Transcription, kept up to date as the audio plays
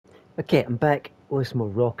Okay, I'm back with some more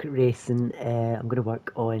rocket racing. I'm going to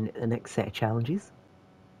work on the next set of challenges.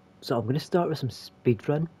 So I'm going to start with some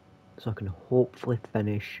speedrun, so I can hopefully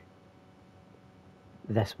finish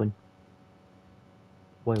this one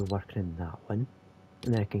while working on that one.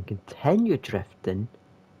 And then I can continue drifting,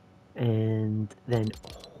 and then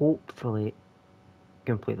hopefully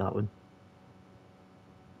complete that one.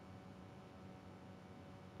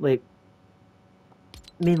 Like,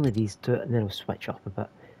 mainly these two, and then I'll switch up a bit.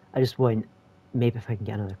 I just want, maybe if I can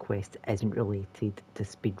get another quest that isn't related to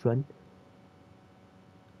speedrun,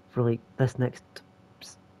 for like this next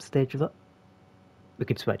stage of it, we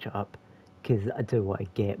could switch it up, because I do want to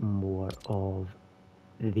get more of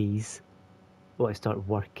these. I want to start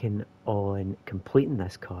working on completing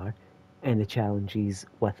this car and the challenges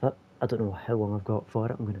with it. I don't know how long I've got for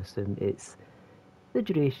it. I'm going to assume it's the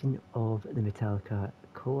duration of the Metallica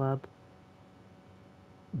collab,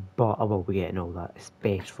 but I will be getting all that,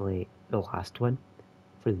 especially the last one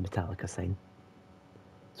for the Metallica sign.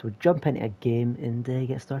 So we'll jump into a game and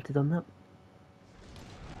get started on that.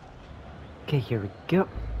 Okay, here we go.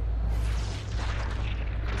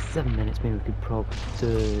 7 minutes, maybe we could probably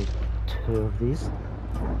do 2 of these,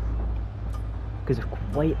 because they're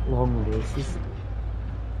quite long races.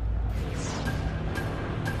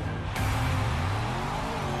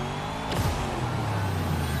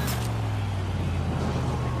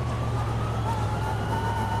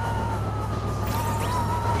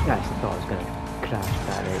 I actually thought I was going to crash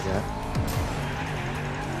that right there.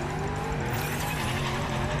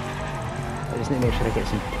 I just need to make sure I get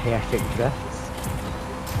some perfect drifts.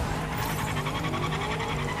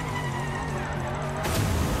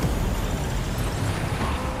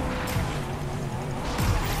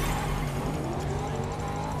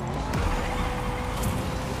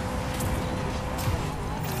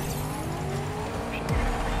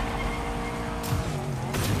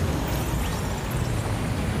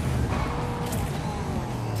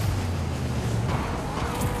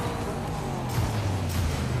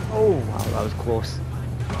 Oh wow, that was close.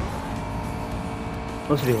 I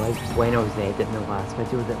also realised when I was editing the last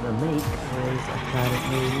video that my mic was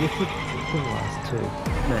apparently muted for the last 2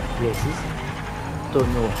 races.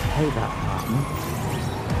 Don't know how that happened.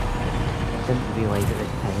 Didn't realise at the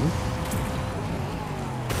time.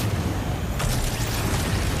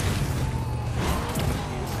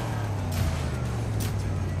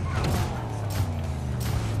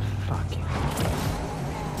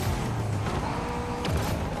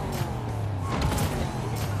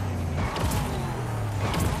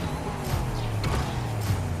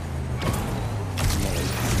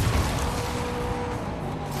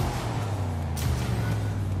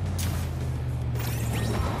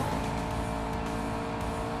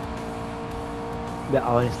 But I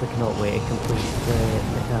honestly cannot wait to complete the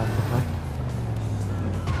Metallica pack.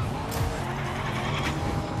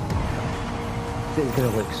 It's going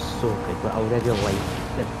to look so good, but I already like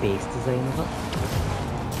the base design of it.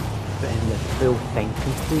 But in the full thing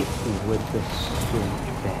complete, it would be so much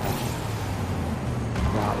better.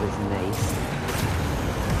 That was nice.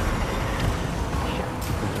 Shit,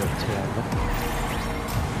 I'm going to 2 out of it.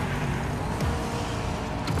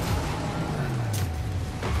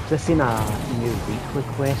 I've seen a new weekly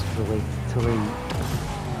quest related to like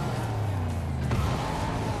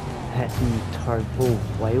hitting turbo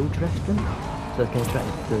while drifting, so I was going to try to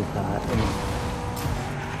do that and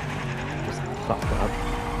just fuck it up.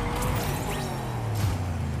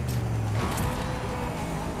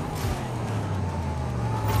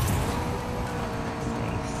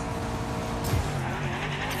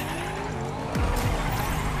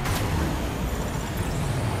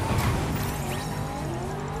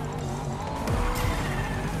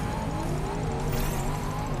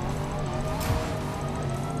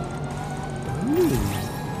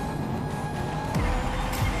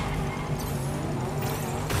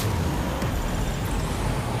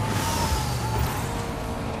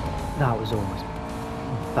 That was almost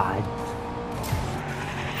bad.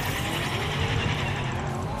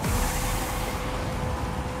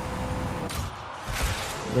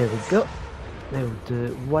 There we go. Now we'll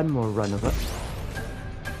do one more run of it.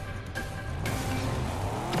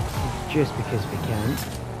 Just because we can.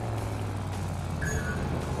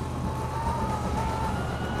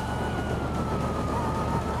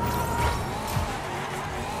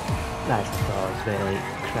 That's the thought, I was very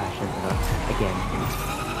crash into that again.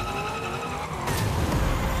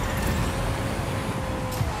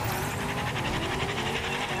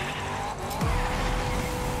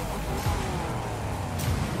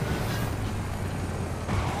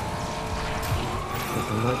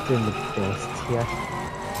 I'm not doing the best here.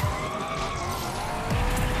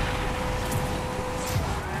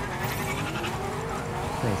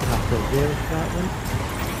 Nice halfway there with that one.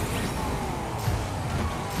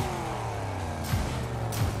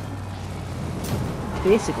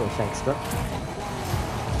 Basically fixed it.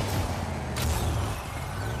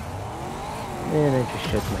 And I just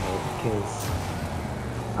shook my head because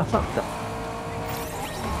I fucked up.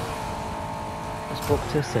 I spoke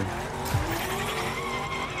too soon.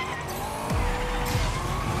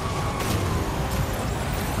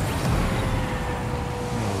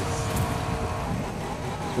 Nice.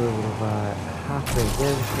 So we're about halfway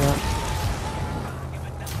there with that.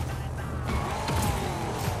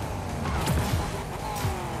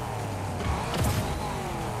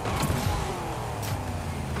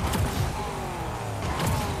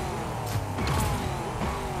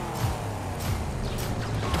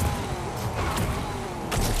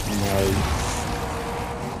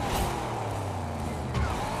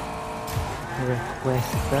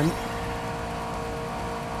 Request done.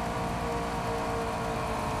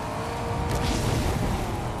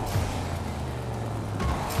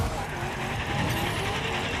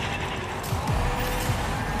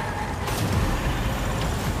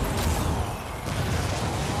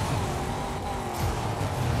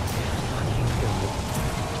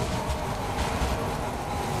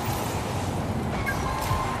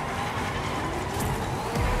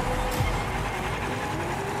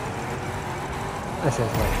 This is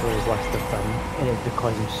literally his list of fun, and it's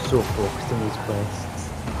because I'm so focused on these quests.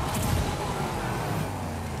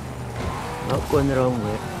 Not going the wrong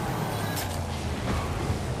way.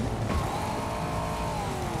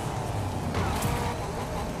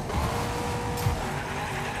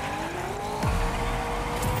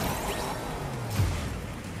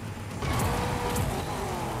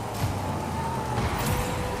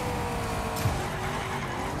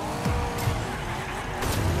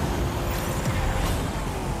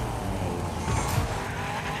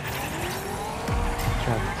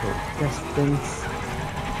 Distance.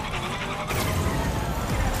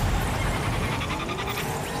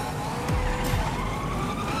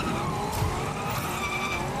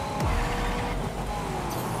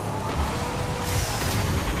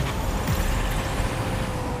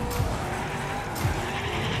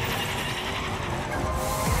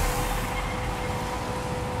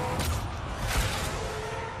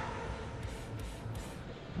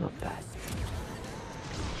 Not bad.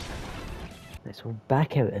 Let's go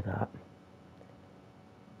back out of that.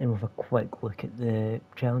 And we'll have a quick look at the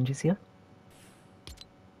challenges here.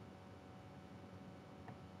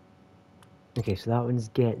 Okay, so that one's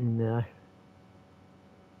getting there.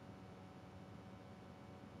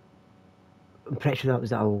 I'm pretty sure that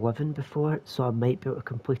was at 11 before, so I might be able to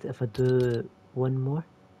complete it if I do one more.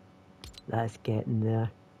 That's getting there.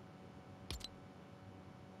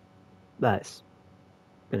 That's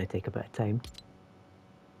going to take a bit of time.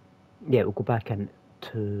 Yeah, we'll go back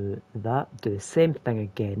into that, do the same thing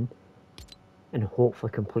again, and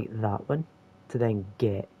hopefully complete that one to then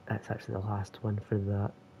get, that's actually the last one for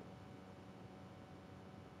that.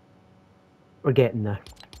 We're getting there.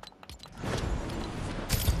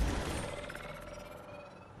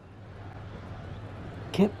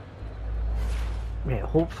 Okay. Right,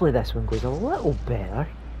 hopefully this one goes a little better,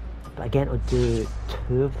 but again I'll do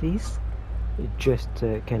 2 of these just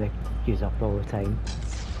to kind of use up all the time.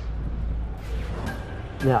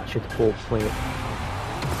 That should hopefully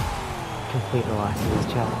complete the last of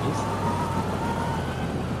these challenges.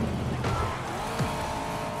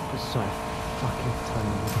 Just sort of fucking ton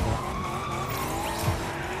with that.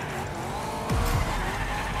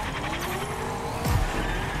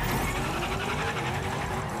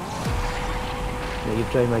 Now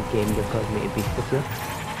you've joined my game, you've got me to beat with you.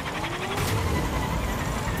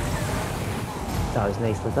 That was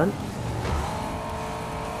nicely done.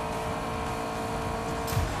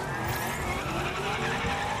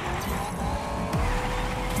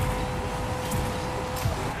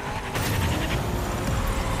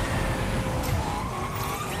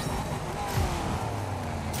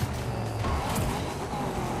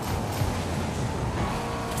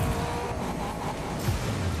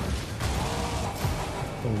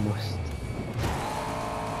 Almost.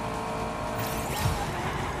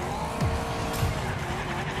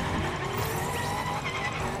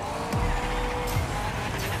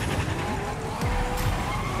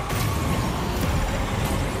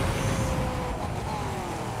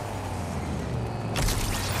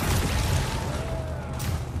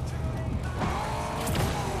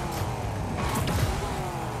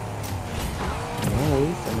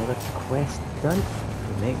 Nice, another quest done.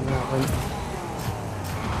 We make that one.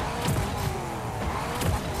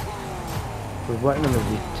 We're working on the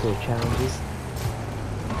week 2 challenges.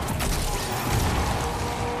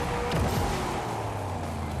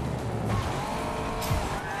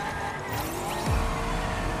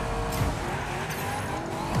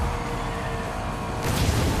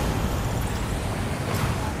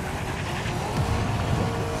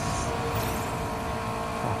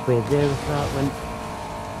 halfway there with that one.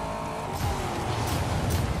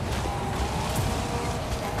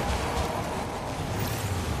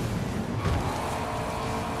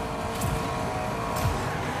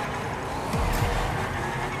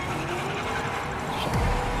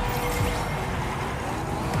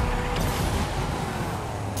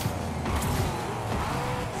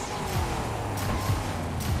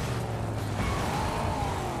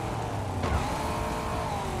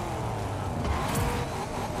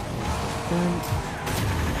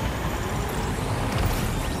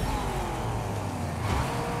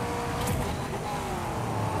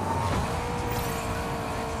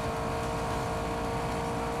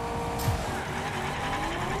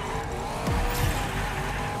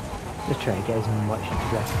 Just try to get as much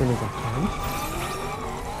drifting as I can.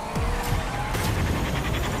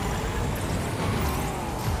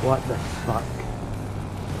 What the fuck?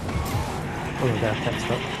 Oh my god, I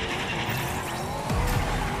fixed up.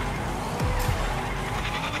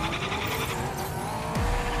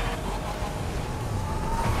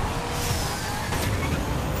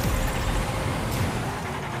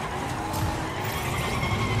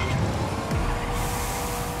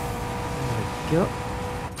 There we go.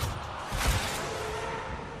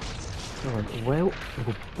 Well, we'll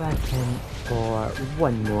go back in for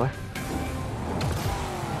one more.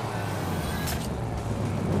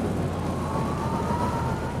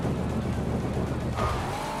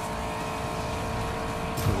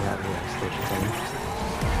 Do that real station time.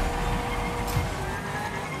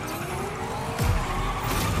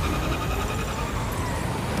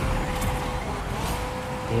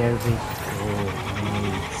 There we go,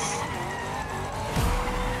 nice.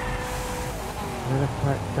 Another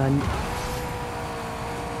part done.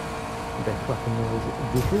 The fucking those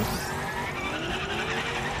beetles.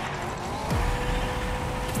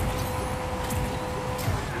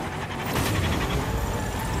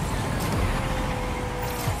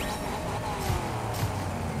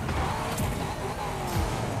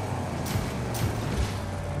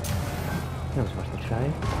 That was worth a try,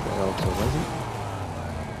 but it also wasn't.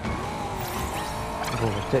 I've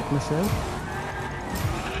overtook myself.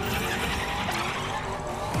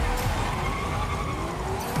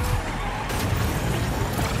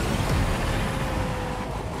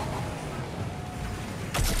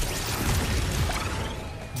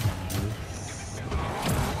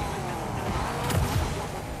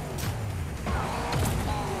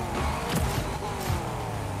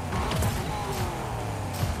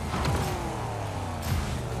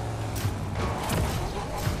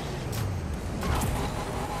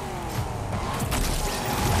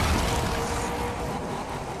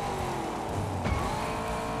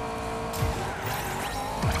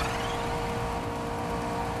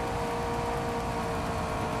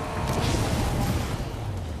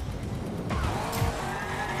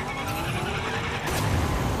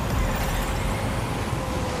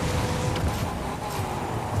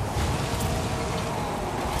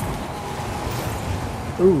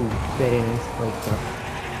 Ooh, very nice, like that.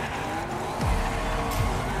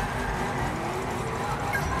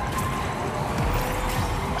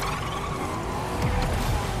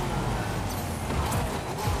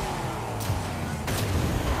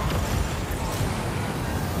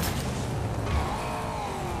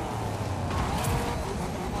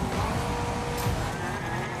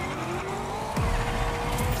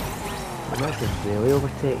 I'm actually really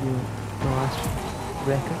overtaking my last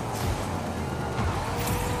record.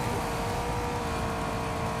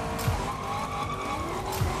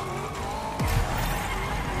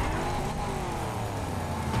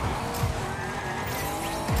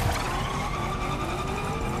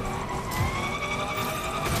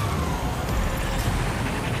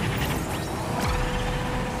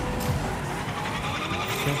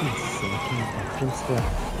 Difference there.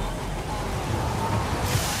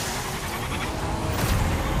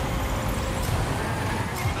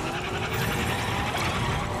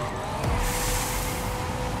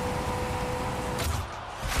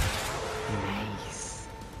 Nice.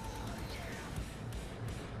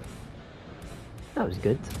 That was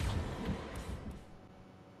good.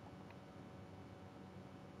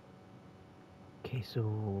 Okay, so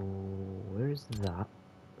where's that?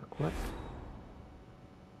 Equip?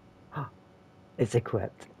 It's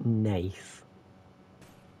equipped. Nice.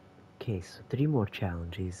 Okay, so 3 more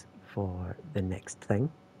challenges for the next thing.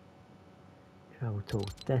 Travel total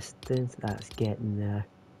distance, that's getting there.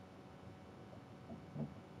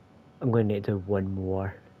 I'm going to need to do one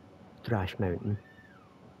more. Thrash Mountain.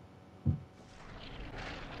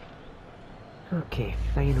 Okay,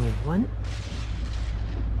 final one.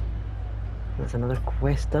 That's another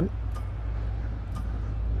quest done.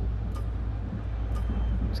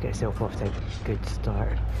 Let's get yourself off to a good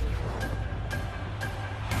start.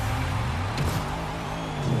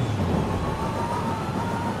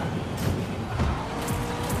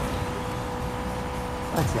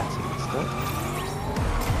 That's a good start.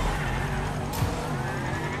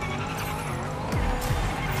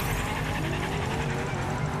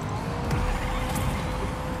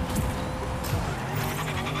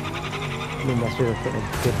 I mean, that's really putting a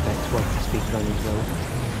good bit towards the speed run as well.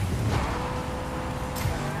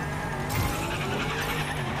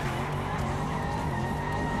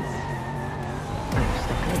 I'm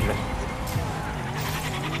stuck in it.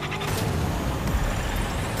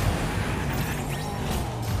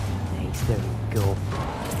 Nice, there we go.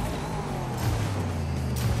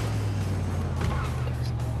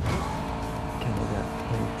 Just count that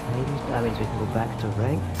 10 times. That means we can go back to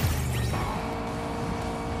rank.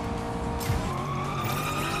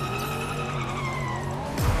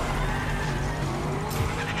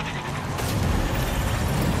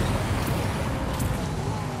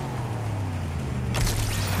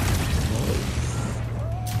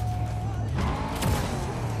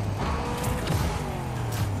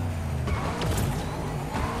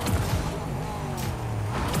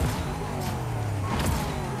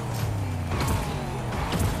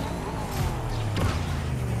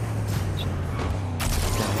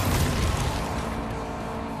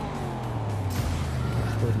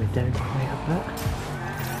 Slowed me down quite a bit.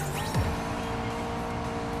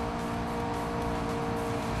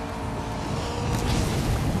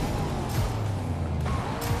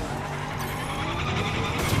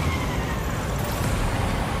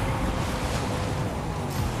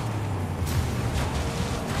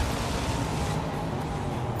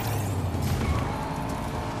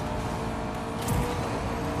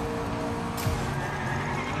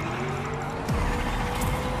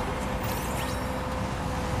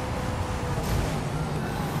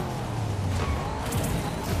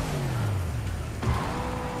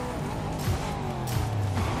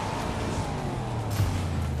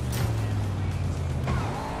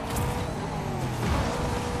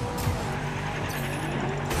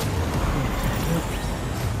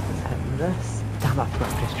 This. Damn, I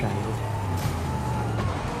forgot this triangle.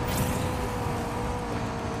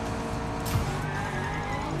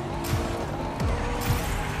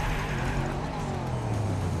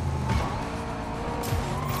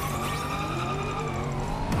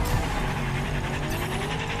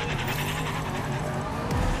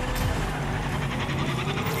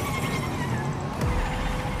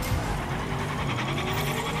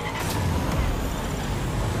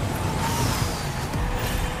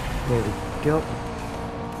 There we go.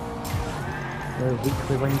 The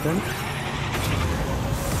weekly one done.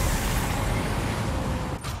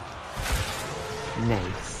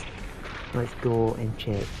 Nice. Let's go and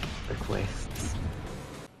check the quests.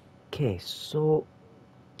 Okay, so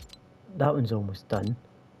that one's almost done.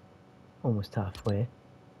 Almost halfway.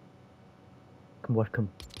 Can work on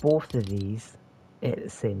both of these at the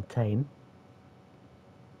same time.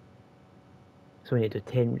 So we need to do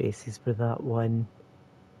 10 races for that one.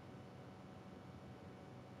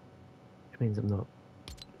 Means I'm not,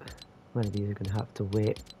 one of these are going to have to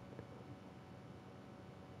wait.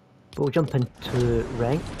 But we'll jump into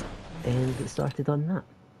ranked and get started on that.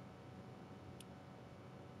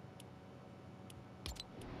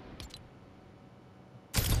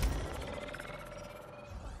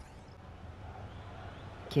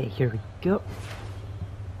 Okay, here we go.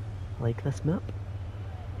 I like this map.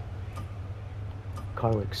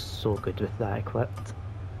 Car looks so good with that equipped.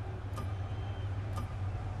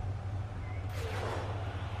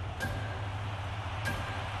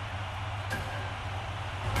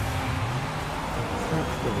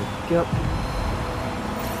 There we go.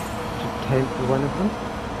 Should count for one of them.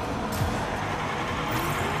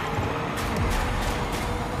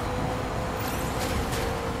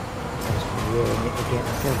 Just really need to get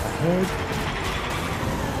myself ahead.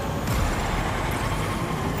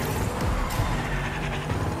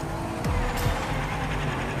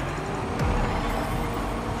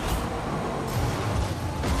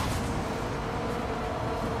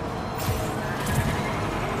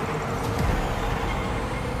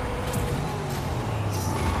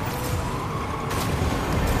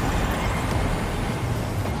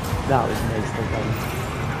 That was nicely done.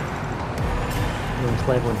 It's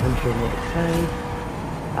level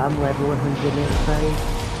 185. I'm level 185.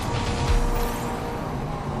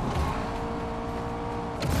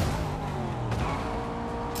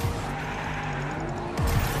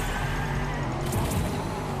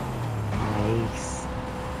 Nice.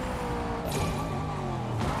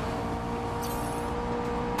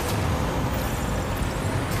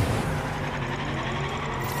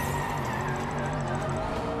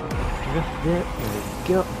 drift there. There we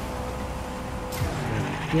go. And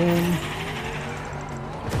again.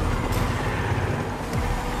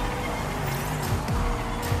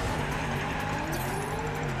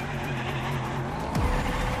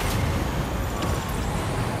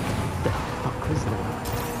 The fuck was that?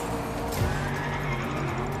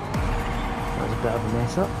 That was a bit of a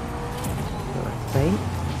mess up. But that's fine.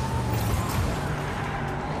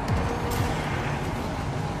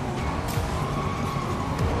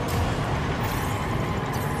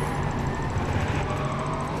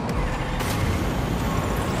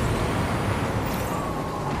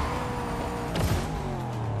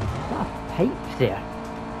 Pipe there. I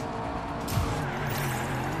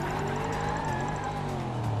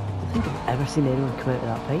don't think I've ever seen anyone come out of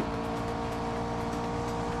that pipe.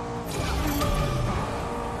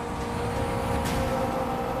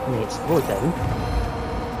 Right, slow down.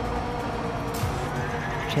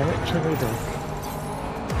 Chilly dog.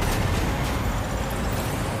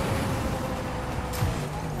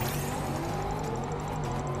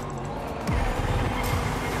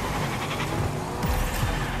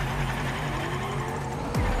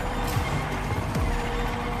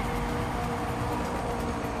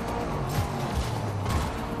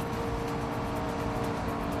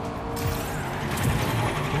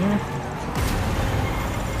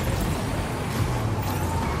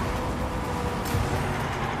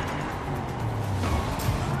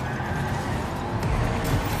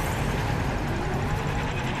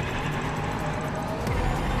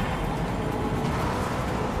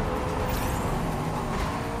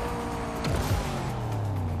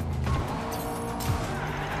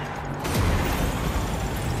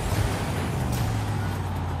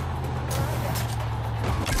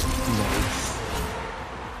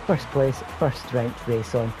 First place, first ranked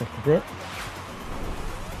race on for today.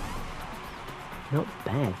 Not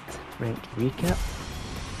bad. Ranked recap.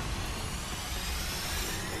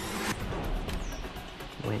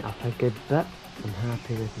 Went up a good bit. I'm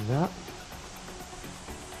happy with that.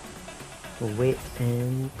 We'll wait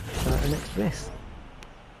and start our next race.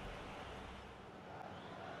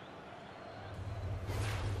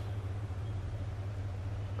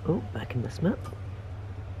 Oh, back in this map.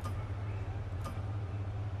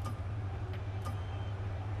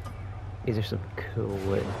 These are some cool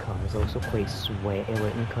looking cars, also quite sweaty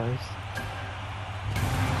looking cars.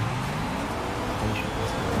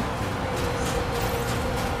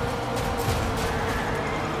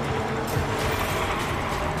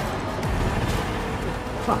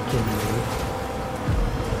 Fucking move.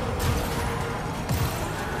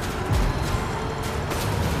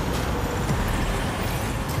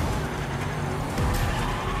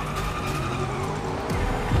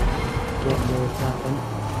 Get moved that one.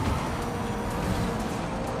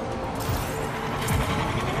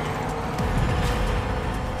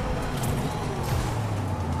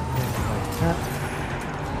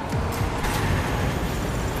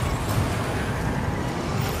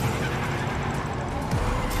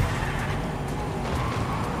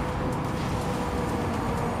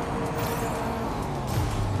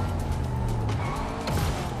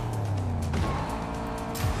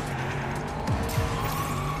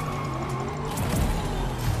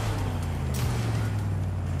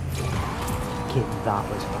 Okay, that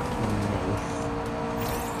was fucking nice.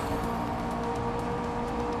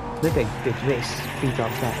 Maybe a good way to speed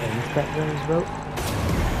up that end bit there as well.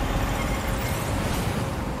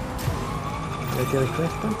 Did I do a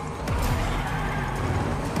quest then?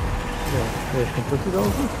 No, we've completed all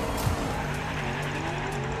of them.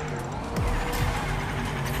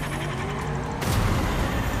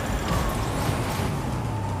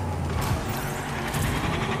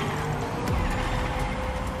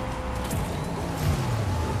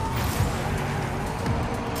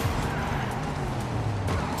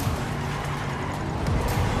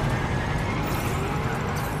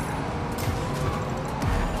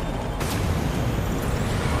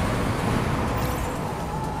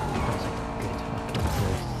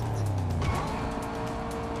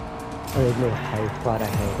 I don't know how far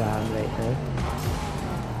ahead I am right now.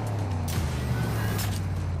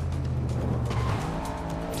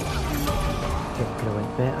 Think it could have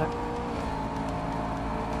went better.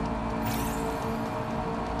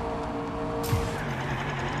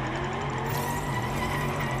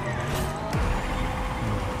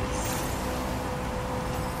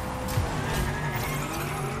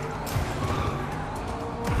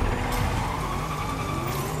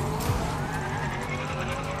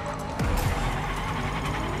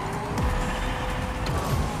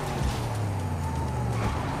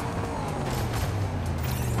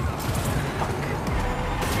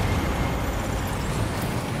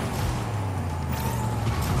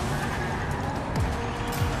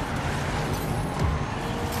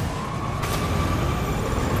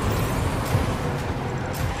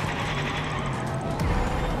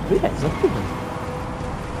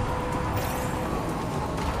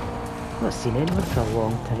 Not seen anyone for a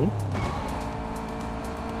long time.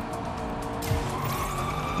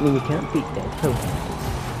 I mean, you can't beat Deadpool.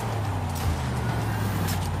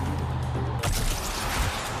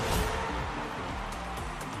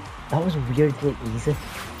 That was weirdly easy.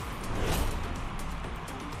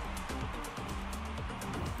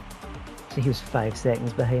 So he was 5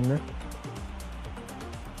 seconds behind me.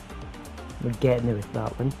 We're getting there with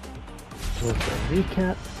that one. So we'll get a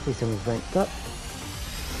recap. Please tell me we've ranked up.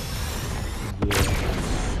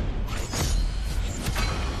 Yes.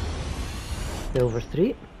 Silver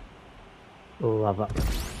 3. Love it.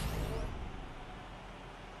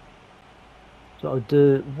 So I'll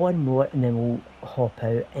do one more and then we'll hop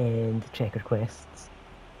out and check our quests.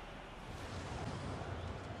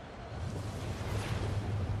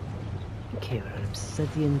 Okay, we're on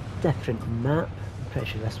Obsidian, different map. I'm pretty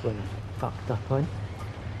sure this one I fucked up on.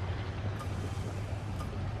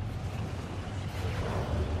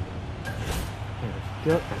 There we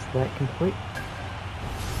go, that's that complete.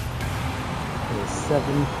 There's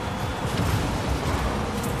 7.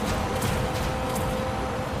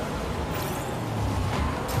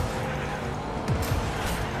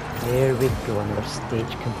 There we go, another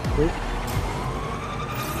stage complete.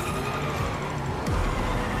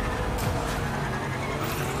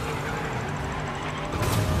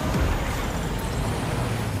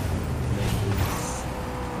 Nice.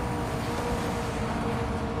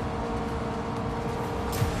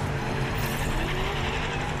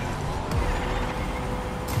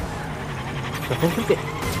 So I think we've got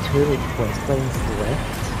 2 quest lines left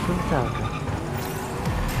from Metallica.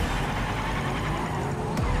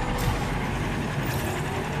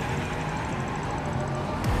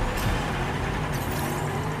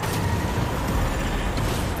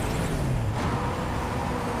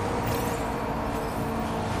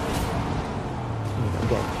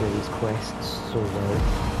 Get through these quests so well.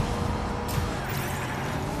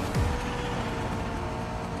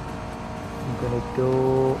 I'm gonna go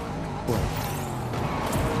left.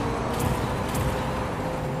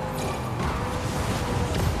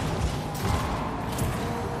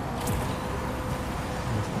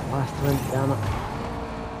 That's the last one, damn it.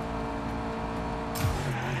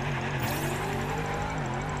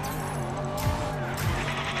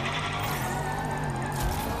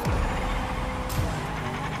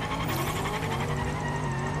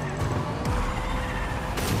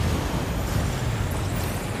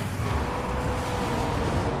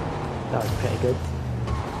 That was pretty good.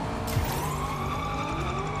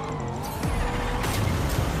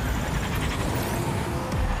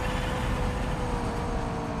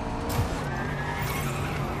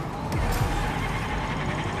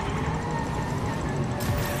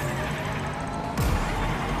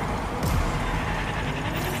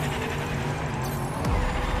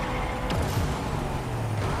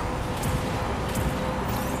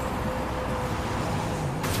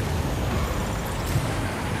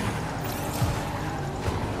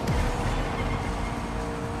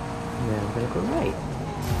 I'm gonna go right.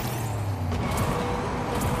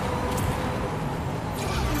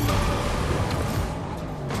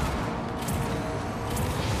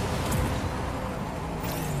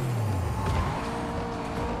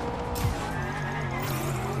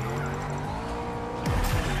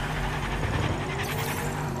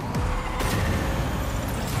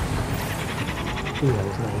 Ooh, that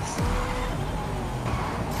was nice.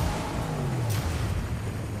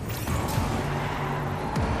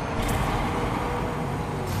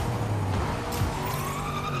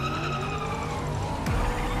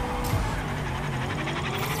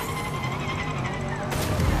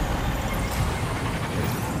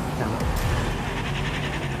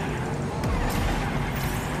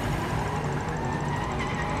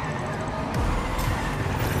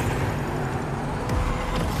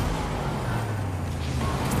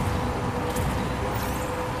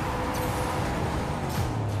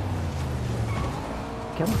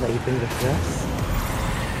 Can't believe the press.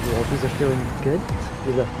 The lobbies are feeling good.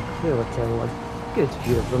 You look clearly tell a good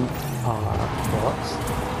few of them are bots.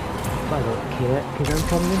 But I don't care because I'm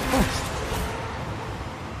coming in first.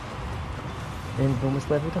 And I've almost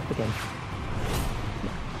leveled up again.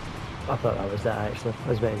 I thought that was that actually. I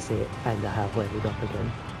was about to say it, and I have leveled up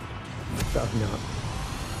again. But I've not.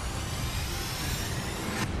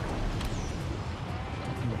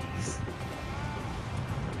 Nice.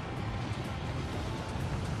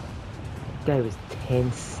 Guy was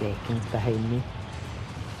 10 seconds behind me.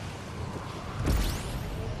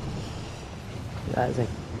 That is a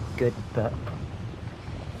good bit.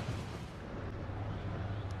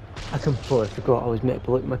 I completely forgot I was meant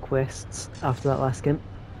to look at my quests after that last game.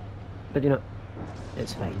 But you know,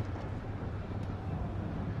 it's fine.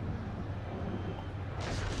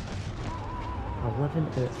 11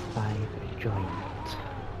 out of 5 joined.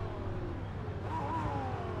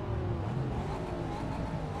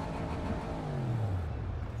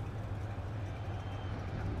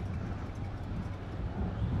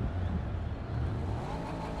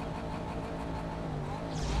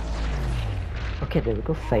 Okay, there we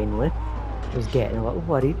go, finally. I was getting a little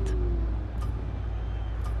worried.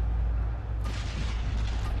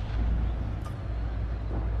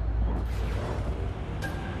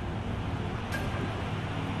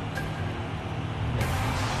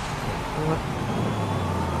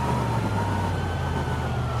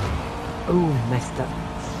 Oh, messed up.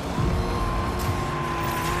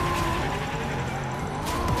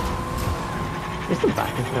 There's some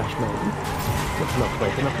back in Thrash Mountain. It's not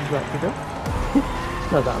quite enough of that to do.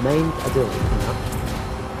 Not that I mind, I do like that.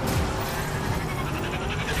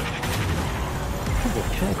 Okay,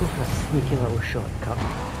 try to go for a sneaky little shortcut.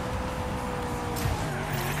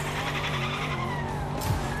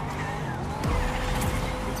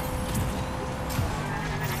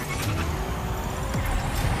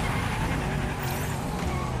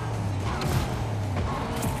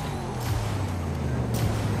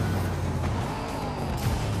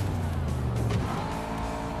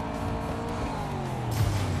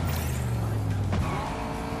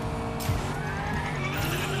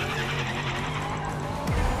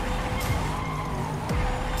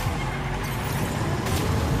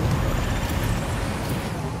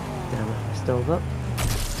 Still up.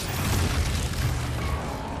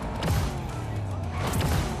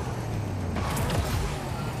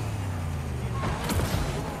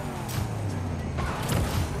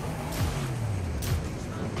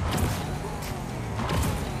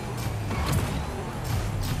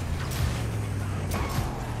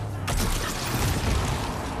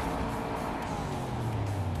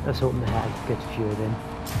 I was hoping they had a good few of them,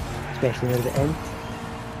 especially near the end.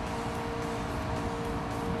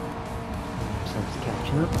 Sun's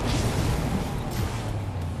catching up.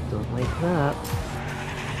 Don't like that.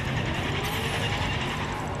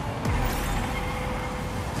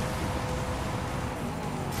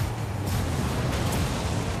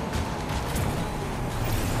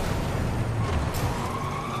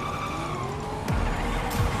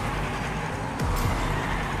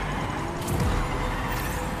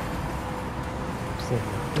 Save the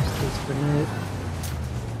pistols for now.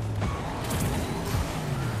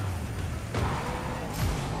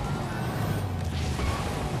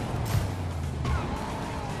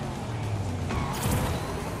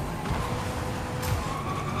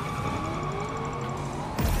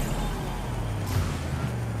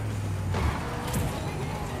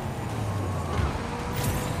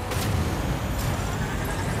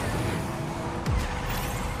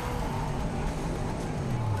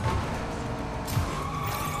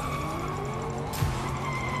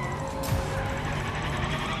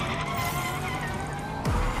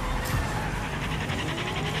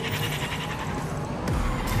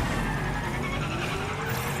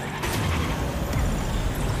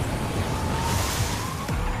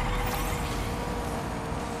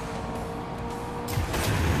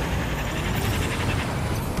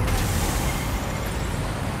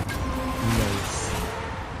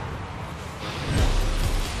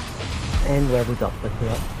 And leveled up with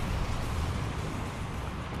that.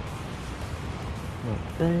 Not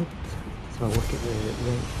bad. So I'll look at the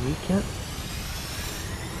rank recap.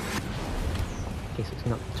 Okay, so it's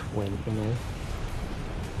not 20 now.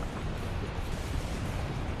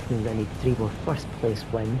 Means I need 3 more first place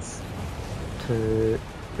wins to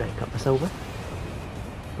rank up the silver.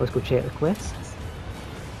 Let's go check the quests.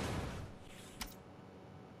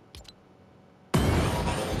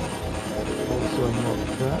 Also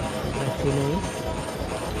unlocked that. Pretty nice.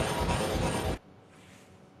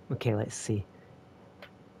 Okay, let's see.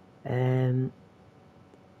 Get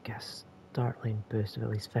a start line boost of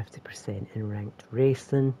at least 50% in ranked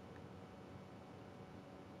racing.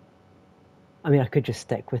 I mean, I could just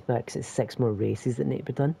stick with that because it's 6 more races that need to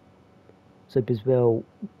be done. So it'd be as well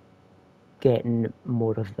getting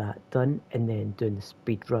more of that done and then doing the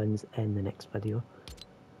speed runs in the next video.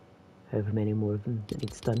 However many more of them that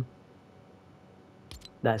needs done.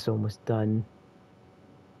 That's almost done.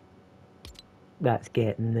 That's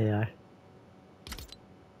getting there.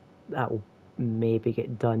 That'll maybe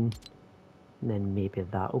get done. And then maybe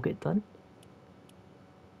that'll get done.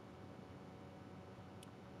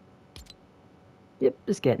 Yep,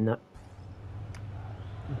 just getting that.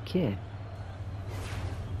 Okay.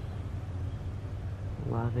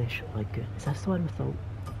 Lavish Lagoon. Is that the one with the...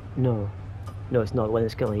 No. No, it's not the one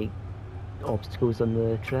that's got like obstacles on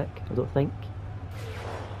the track, I don't think.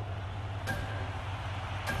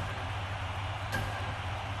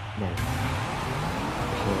 No.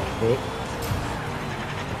 Perfect.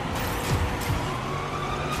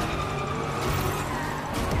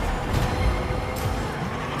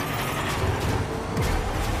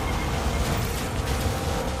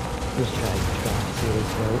 Just try to track here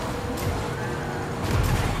as well.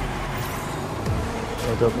 I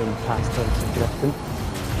don't mean past turns and drifting.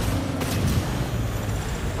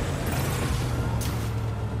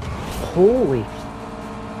 Holy!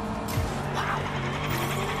 Wow!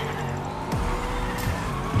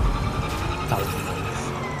 That was nice.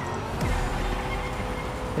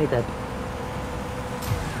 They did.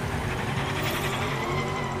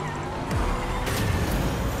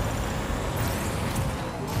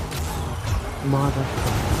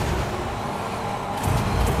 Motherfucker.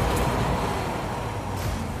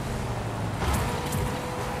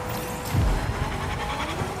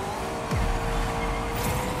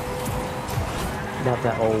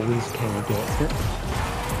 That always kind of gets it.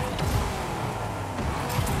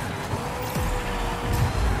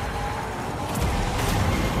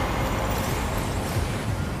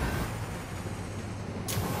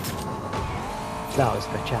 That was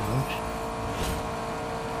the challenge.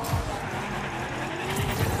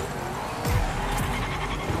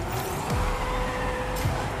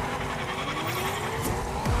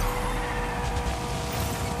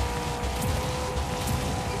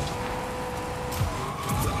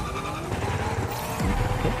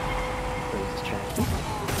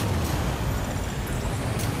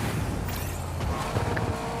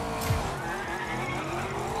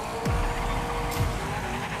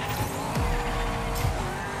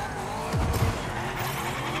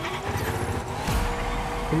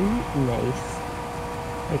 Nice.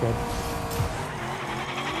 I did.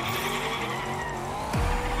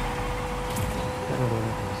 Got another one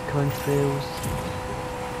of those contrails.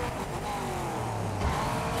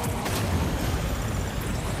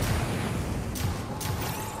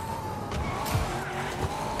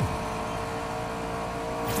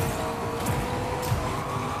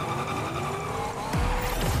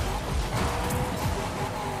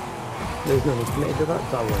 There's no need for me to do that,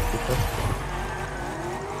 but I wanted to.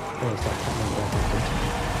 Oh, it's that number everything.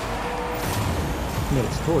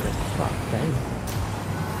 Mate's told us, fuck, down.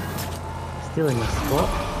 Still in the spot.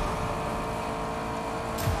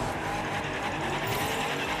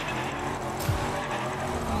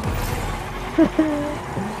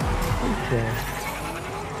 Okay.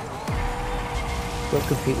 Don't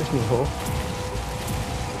compete with me, ho.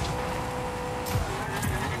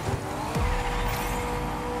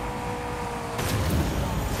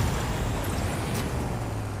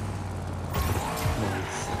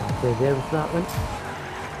 Halfway there with that one.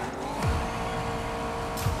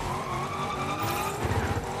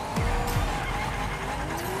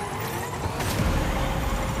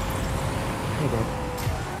 There you go.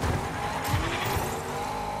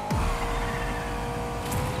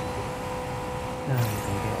 Now we're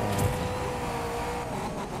going to get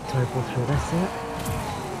a turbo through this yet.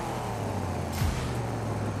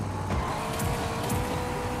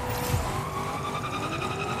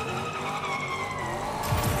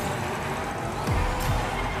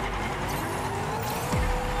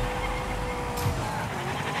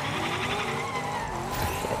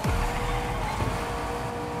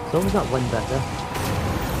 It's always that one bit there.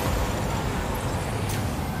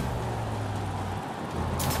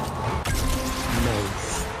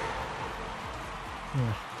 Nice.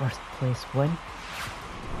 Yeah, first place win.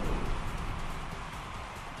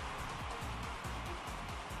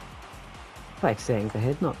 5 seconds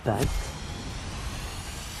ahead, not bad.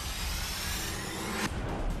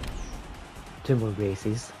 2 more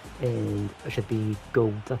races and it should be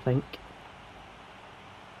gold, I think.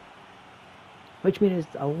 Which means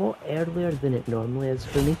it's a lot earlier than it normally is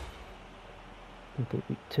for me. Complete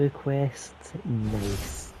week 2 quests,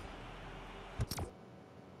 nice.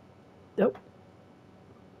 Oh.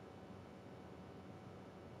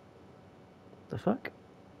 The fuck?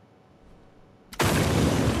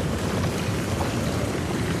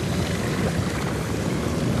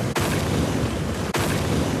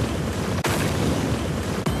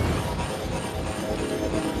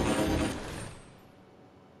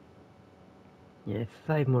 Yeah,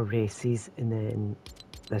 5 more races and then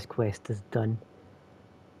this quest is done.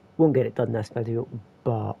 Won't get it done this video,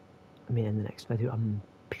 but I mean in the next video I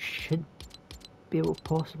should be able to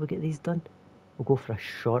possibly get these done. We'll go for a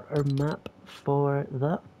shorter map for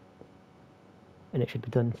that. And it should be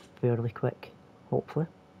done fairly quick, hopefully.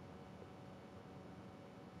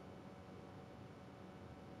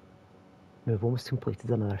 We've almost completed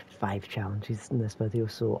another 5 challenges in this video,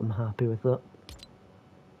 so I'm happy with that.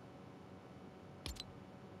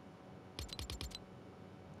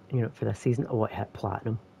 You know, for this season I want to hit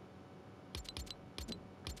platinum.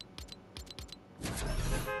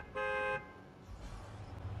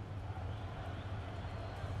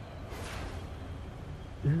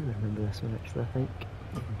 Ooh, I remember this one actually, I think.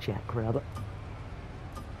 Jackrabbit.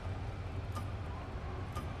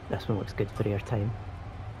 This one looks good for air time.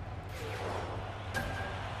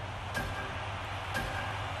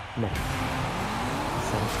 No.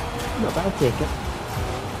 So, not bad, I'll take it.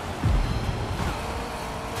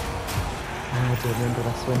 I do remember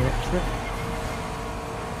this one actually.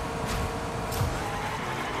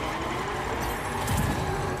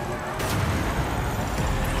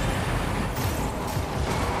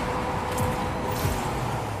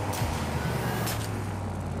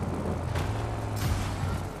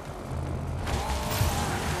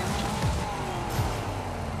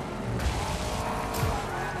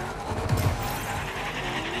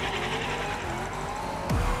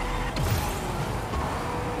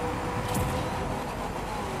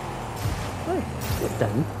 Slow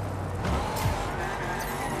down.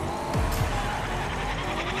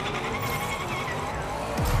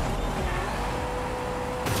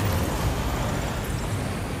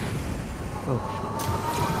 Oh.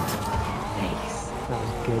 Nice. That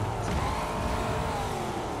was good.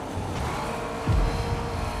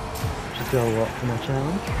 Should do a lot for my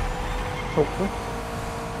challenge. Hopefully.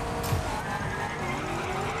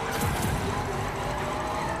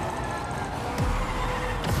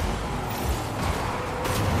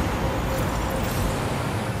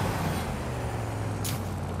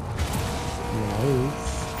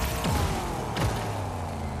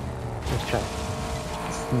 Let's try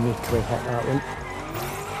sneakily hit that one.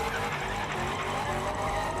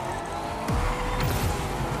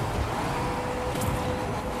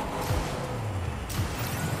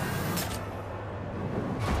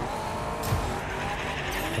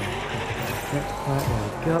 Next part, there we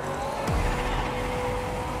go.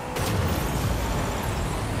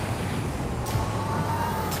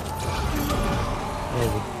 There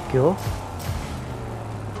we go.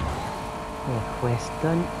 Quest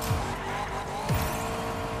done.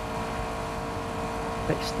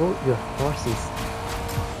 Quick, slow your horses.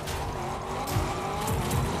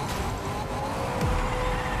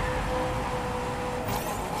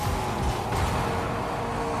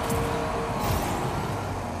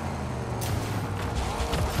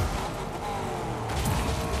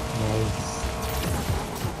 Nice.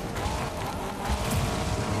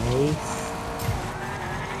 Nice.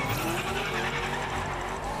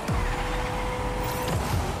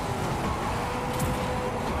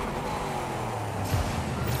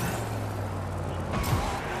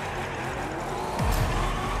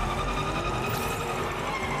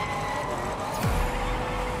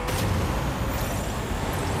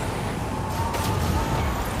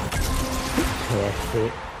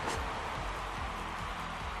 Perfect.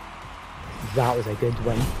 That was a good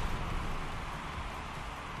one.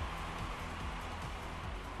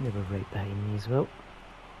 They were right behind me as well.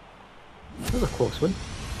 That was a close one.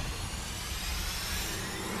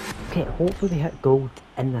 Okay, hopefully we hit gold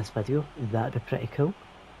in this video. That'd be pretty cool.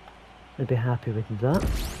 I'd be happy with that.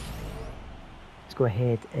 Let's go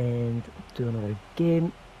ahead and do another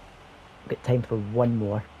game. We've got time for one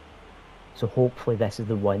more. So hopefully this is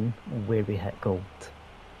the one where we hit gold.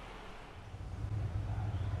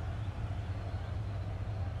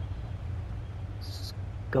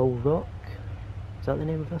 Skull Rock? Is that the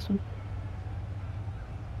name of this one?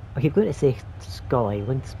 I keep going to say Skull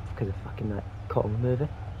Island because of fucking that Kong movie.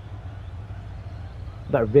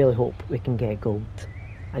 But I really hope we can get gold.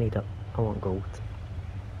 I want gold.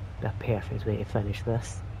 Be a perfect way to finish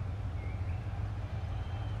this.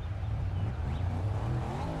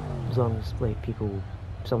 As long as like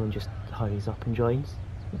someone just hurries up and joins.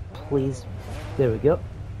 Please. There we go.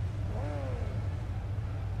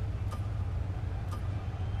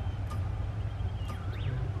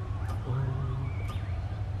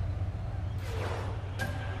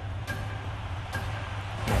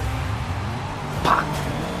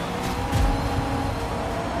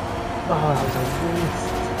 Oh, that was a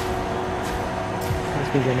waste.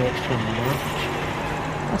 That's been an extra match.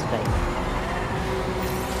 That's fine.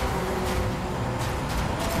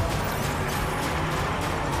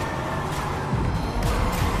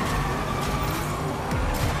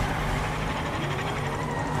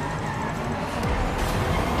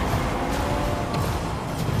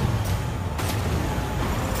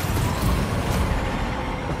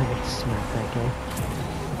 I think I smacked that guy.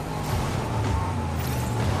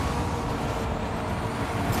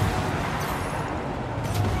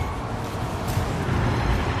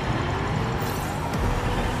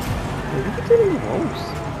 Look at the walls.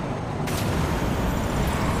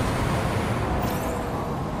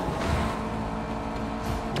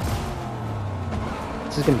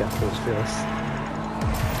 This is going to be a close race.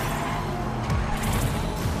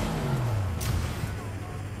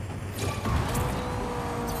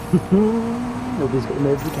 Nobody's got the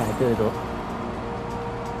moves they can't do though.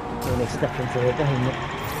 No makes a difference there behind it.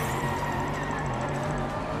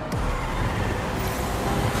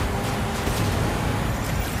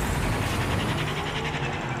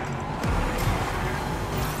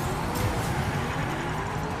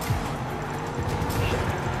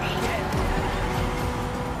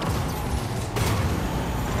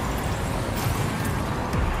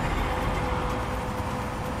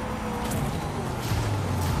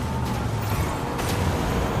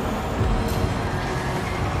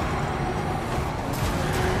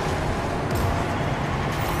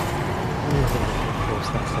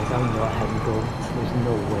 I'm not hitting gold. There's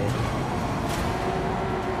no way.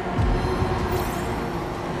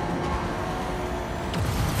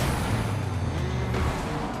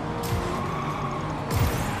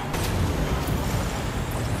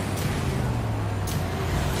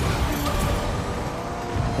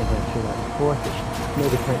 I think I went through that before.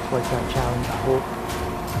 Maybe count towards that challenge, I hope.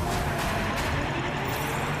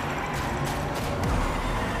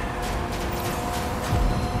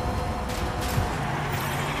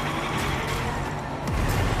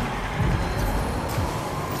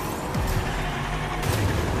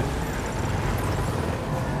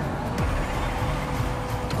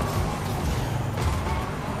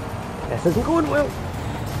 This isn't going well.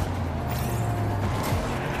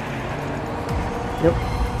 Nope.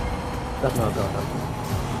 That's not going on.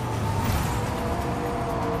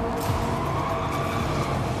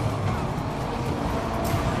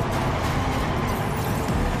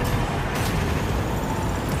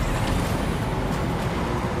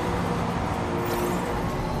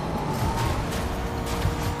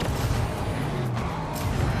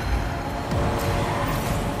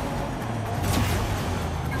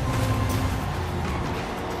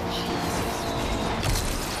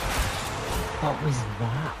 What was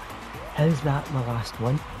that? How's that my last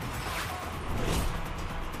one?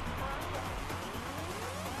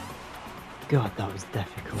 God, that was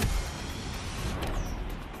difficult.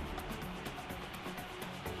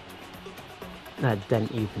 I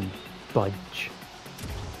didn't even budge.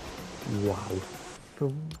 Wow.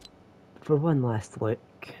 For one last look,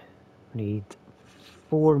 I need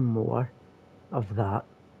 4 more of that.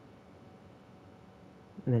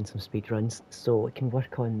 And then some speed runs, so we can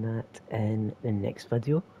work on that in the next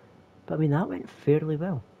video. But I mean, that went fairly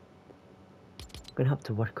well. I'm going to have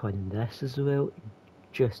to work on this as well,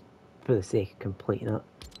 just for the sake of completing it.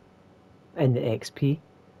 And the XP.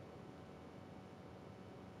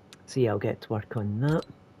 So yeah, I'll get to work on that.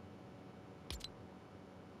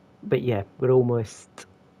 But yeah, we've almost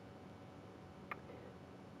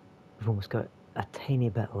got a tiny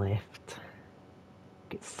bit left.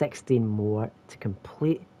 Get 16 more to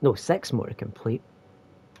complete. No, 6 more to complete.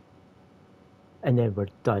 And then we're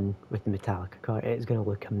done with the Metallica car. It's going to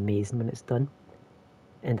look amazing when it's done.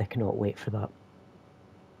 And I cannot wait for that.